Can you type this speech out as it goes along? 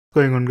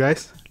Going on,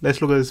 guys,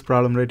 let's look at this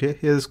problem right here.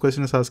 Here this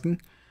question is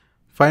asking,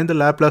 find the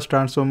Laplace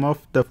transform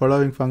of the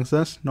following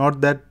functions, note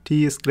that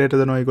t is greater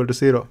than or equal to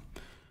 0.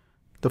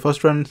 The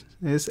first one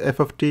is f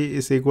of t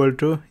is equal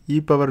to e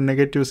power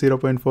negative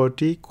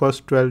 0.4t cos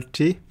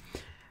 12t,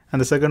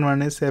 and the second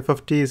one is f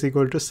of t is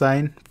equal to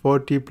sine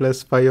 4t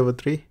plus 5 over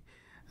 3,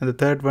 and the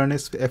third one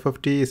is f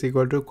of t is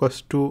equal to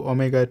cos 2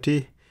 omega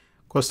t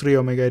cos 3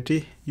 omega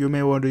t. You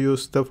may want to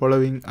use the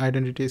following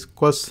identities.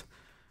 Cos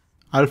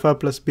alpha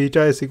plus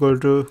beta is equal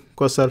to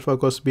cos alpha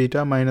cos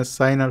beta minus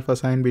sin alpha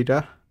sin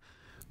beta.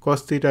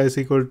 Cos theta is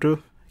equal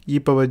to e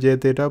power j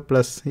theta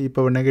plus e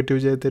power negative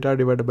j theta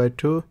divided by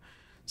 2.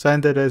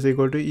 Sin theta is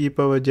equal to e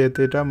power j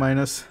theta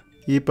minus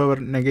e power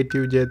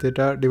negative j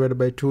theta divided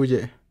by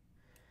 2j.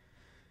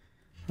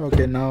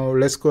 Okay, now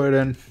let's go ahead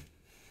and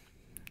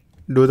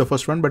do the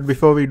first one. But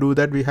before we do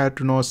that, we have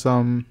to know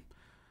some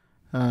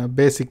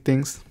basic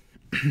things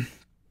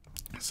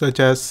such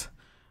as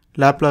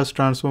Laplace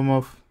transform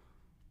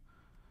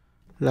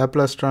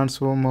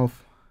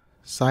of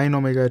sin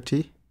omega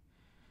t.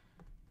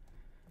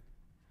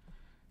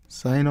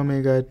 Sin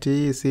omega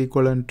t is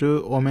equivalent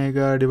to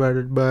omega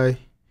divided by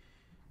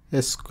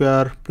s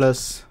square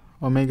plus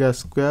omega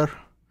square,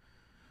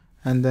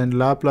 and then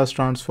Laplace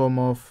transform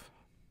of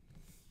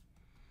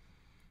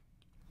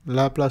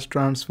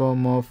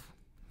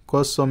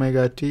cos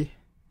omega t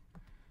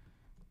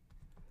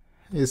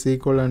is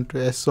equivalent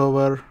to s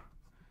over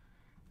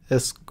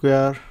s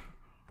square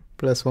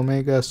plus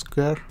omega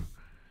square,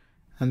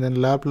 and then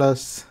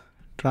Laplace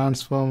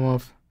transform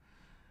of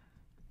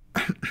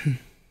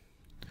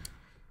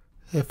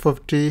f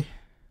of t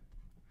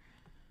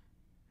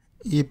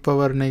e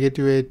power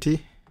negative at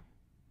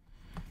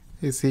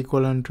is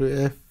equivalent to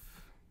f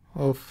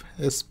of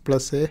s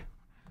plus a.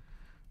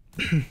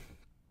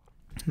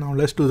 Now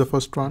let's do the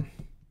first one.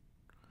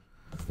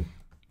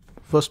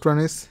 First one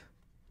is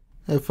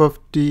f of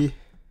t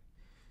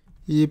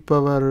e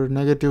power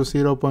negative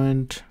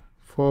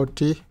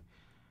 0.4t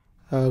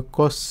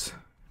cos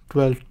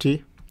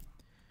 12t.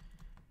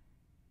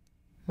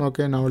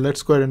 Okay, now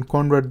let's go ahead and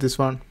convert this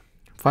one.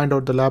 Find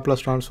out the Laplace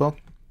transform.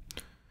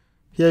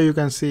 Here you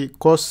can see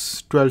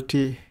cos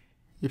 12t.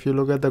 If you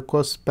look at the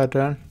cos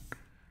pattern,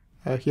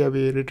 here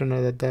we written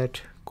as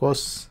that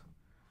cos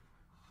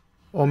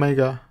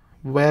omega.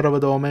 Wherever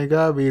the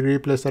omega, we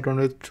replace that one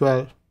with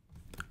 12.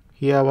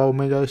 Here our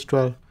omega is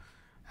 12.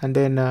 And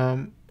then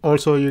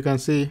also you can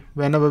see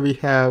whenever we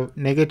have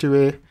negative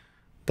a,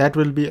 that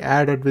will be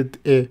added with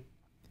a.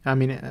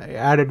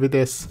 Added with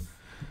s.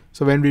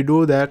 So when we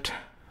do that,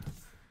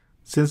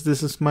 since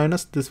this is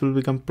minus, this will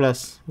become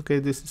plus. Okay,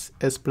 this is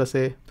s plus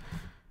a.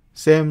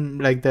 Same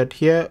like that.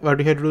 Here what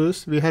we had to do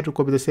is we had to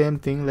copy the same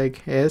thing,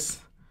 like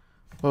s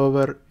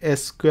over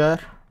s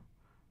square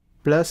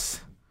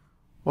plus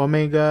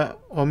omega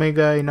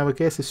in our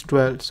case is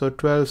 12, so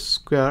 12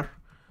 square.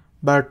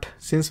 But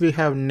since we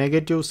have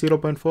negative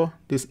 0.4,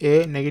 this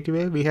a, negative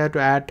a, we have to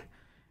add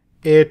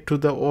a to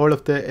the all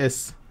of the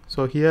s.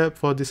 So here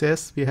for this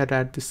s we had to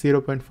add this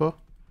 0.4,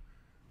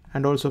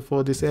 and also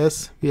for this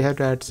s we have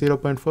to add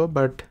 0.4,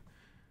 but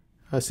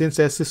since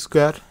s is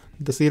square,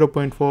 the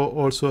 0.4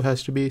 also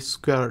has to be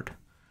squared.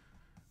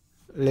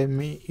 Let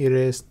me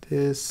erase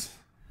this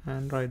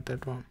and write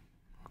that one.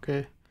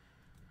 Okay,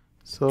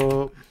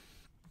 so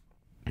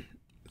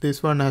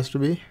this one has to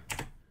be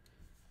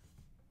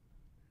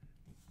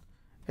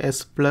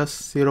s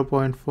plus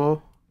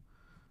 0.4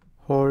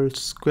 whole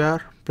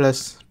square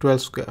plus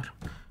 12 square.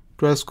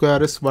 12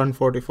 square is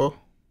 144.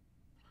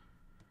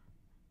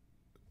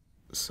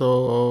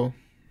 So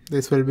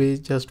this will be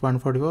just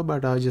 144,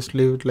 but I'll just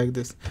leave it like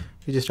this.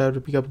 You just have to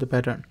pick up the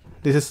pattern.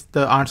 This is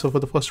the answer for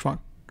the first one.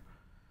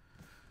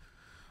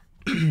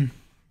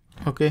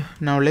 Okay,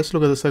 now let's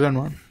look at the second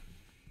one.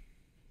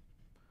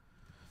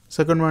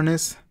 Second one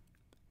is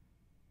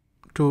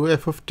to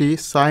f of t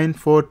sine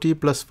 4t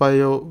plus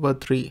 5 over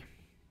 3.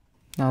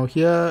 Now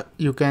here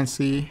you can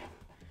see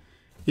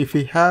if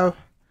we have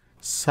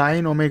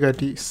sine omega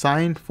t,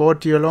 sine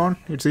 4t alone,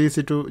 it's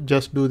easy to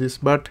just do this.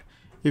 But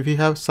if we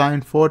have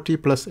sine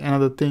 4t plus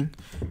another thing,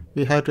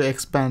 we have to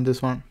expand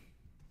this one.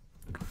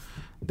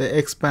 The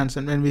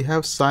expansion, when we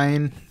have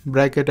sine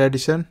bracket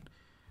addition,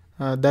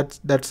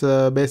 that's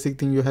a basic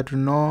thing you have to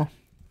know.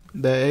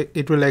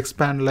 It will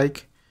expand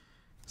like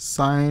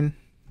sine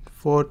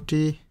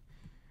 4t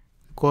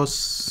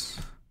cos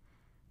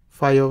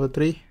 5 over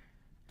 3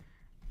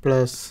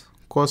 plus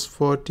cos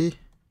 4t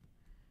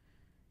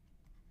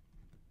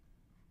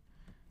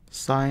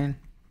sine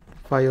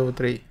 5 over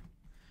 3.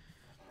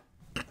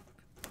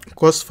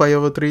 Cos 5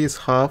 over 3 is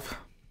half.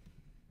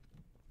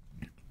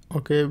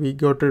 Okay, we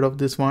got rid of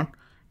this one.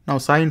 Now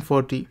sine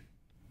 4t.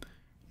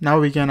 Now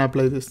we can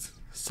apply this.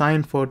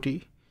 Sine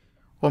 4t.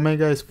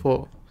 Omega is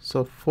 4.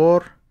 So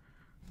 4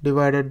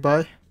 divided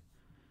by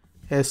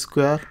s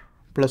square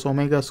plus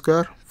omega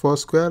square, 4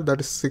 square, that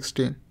is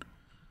 16.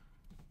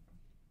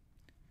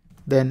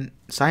 Then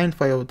sine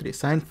 5 over 3.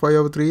 Sine 5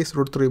 over 3 is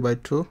root 3 by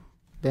 2.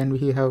 Then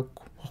we have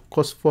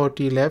cos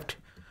 4t left.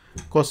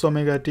 Cos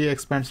omega t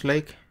expands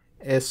like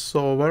s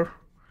over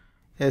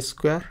s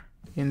square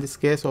In this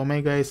case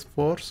omega is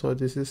 4, so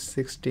this is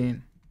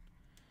 16.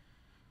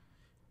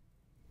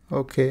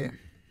 Okay,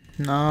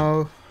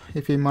 now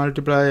if we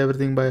multiply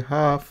everything by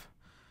half,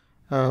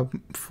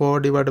 4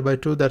 divided by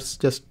 2, that's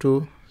just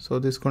 2, so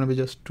this is going to be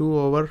just 2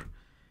 over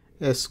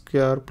s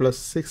square plus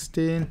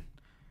 16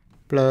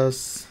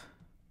 plus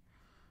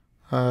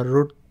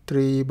root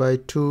 3 by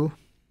 2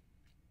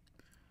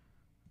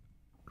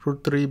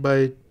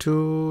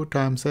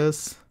 times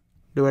s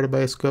divided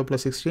by s square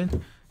plus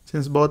 16.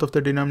 Since both of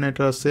the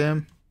denominator are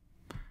same,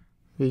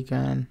 we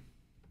can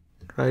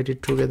write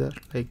it together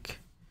like,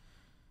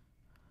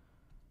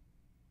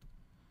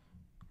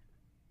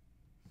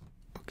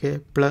 okay,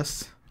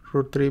 plus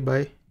root 3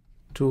 by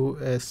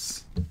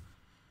 2s,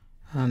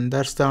 and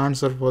that's the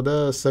answer for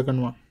the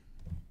second one.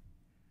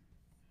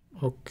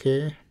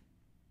 Okay,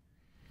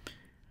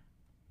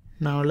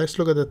 now let's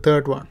look at the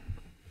third one.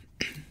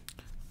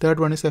 Third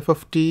one is f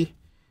of t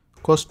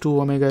cos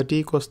 2 omega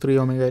t cos 3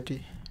 omega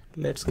t.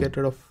 Let's get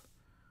rid of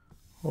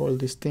all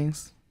these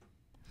things,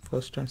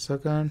 first and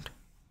second.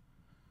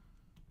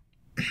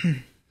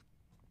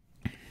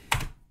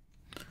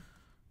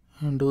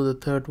 And do the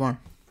third one.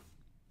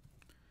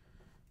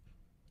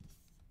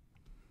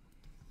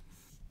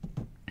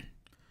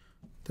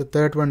 The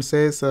third one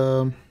says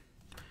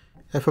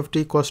f of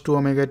t cos 2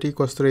 omega t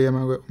cos 3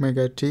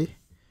 omega t.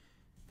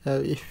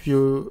 If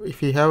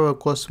we have a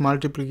cos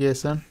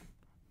multiplication,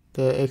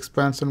 the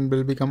expansion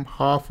will become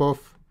half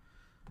of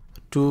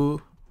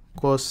 2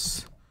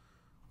 cos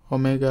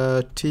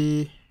omega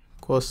t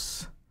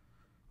cos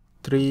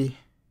 3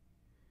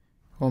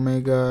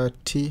 omega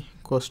t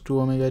cos 2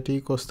 omega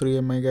t cos 3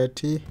 omega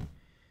t,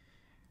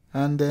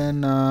 and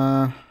then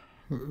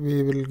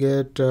we will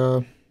get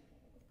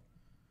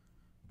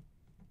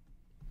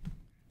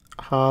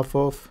half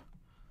of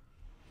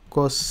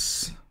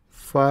cos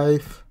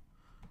 5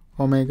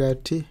 omega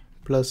t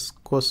plus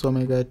cos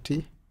omega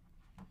t.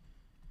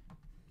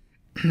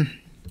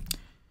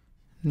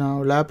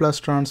 Now Laplace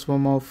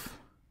transform of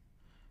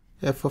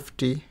f of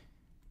t.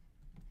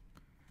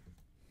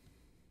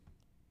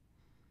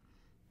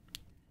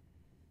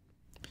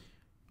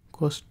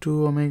 Cos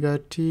 2 omega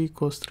t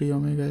cos 3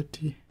 omega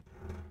t.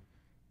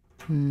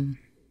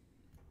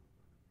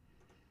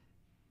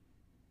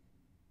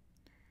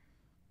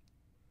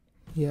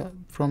 Yeah,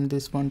 from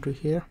this one to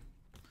here,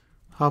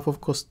 half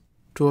of cos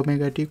 2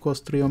 omega t cos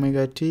 3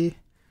 omega t,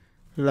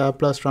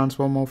 Laplace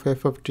transform of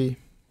f of t.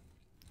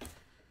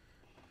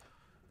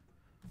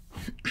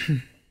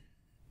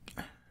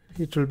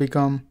 It will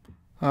become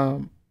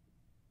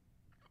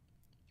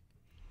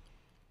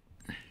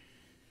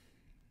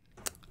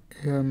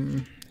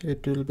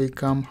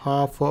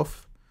half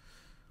of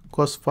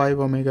cos 5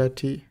 omega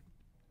t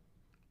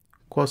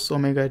cos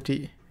omega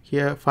t.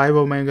 Here 5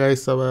 omega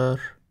is our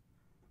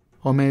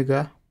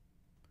omega,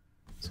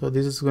 so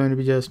this is going to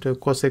be just a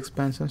cos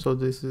expansion, so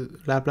this is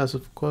Laplace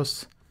of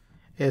cos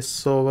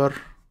s over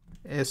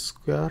s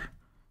square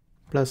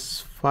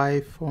plus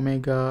 5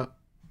 omega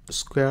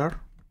square,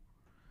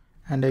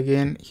 and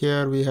again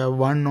here we have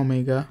 1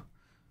 omega,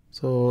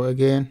 so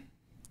again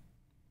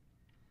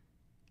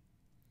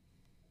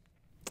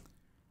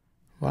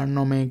 1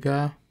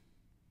 omega,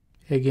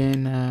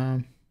 again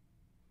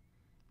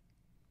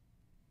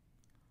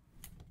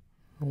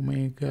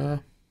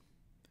omega,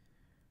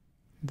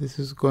 this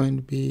is going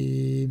to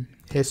be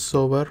s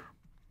over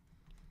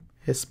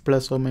s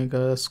plus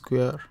omega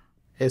square,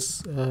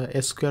 s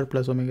square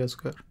plus omega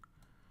square.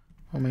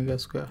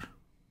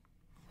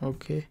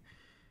 Okay,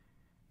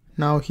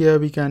 now here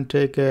we can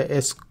take a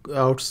s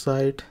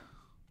outside,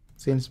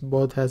 since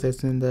both has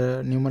s in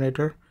the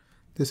numerator.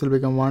 This will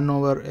become 1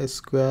 over s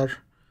square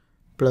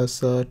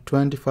plus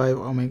 25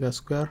 omega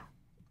square,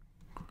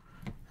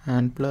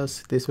 and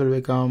plus this will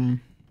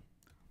become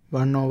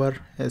 1 over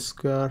s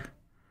square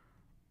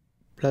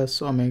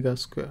plus omega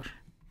square.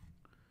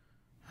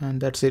 And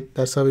that's it.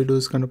 That's how we do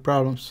this kind of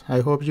problems.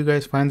 I hope you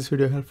guys find this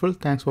video helpful.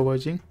 Thanks for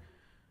watching.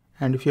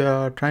 And if you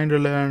are trying to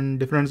learn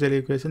differential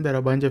equation, there are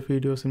a bunch of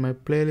videos in my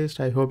playlist.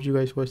 I hope you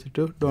guys watch it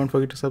too. Don't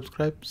forget to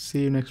subscribe.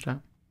 See you next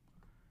time.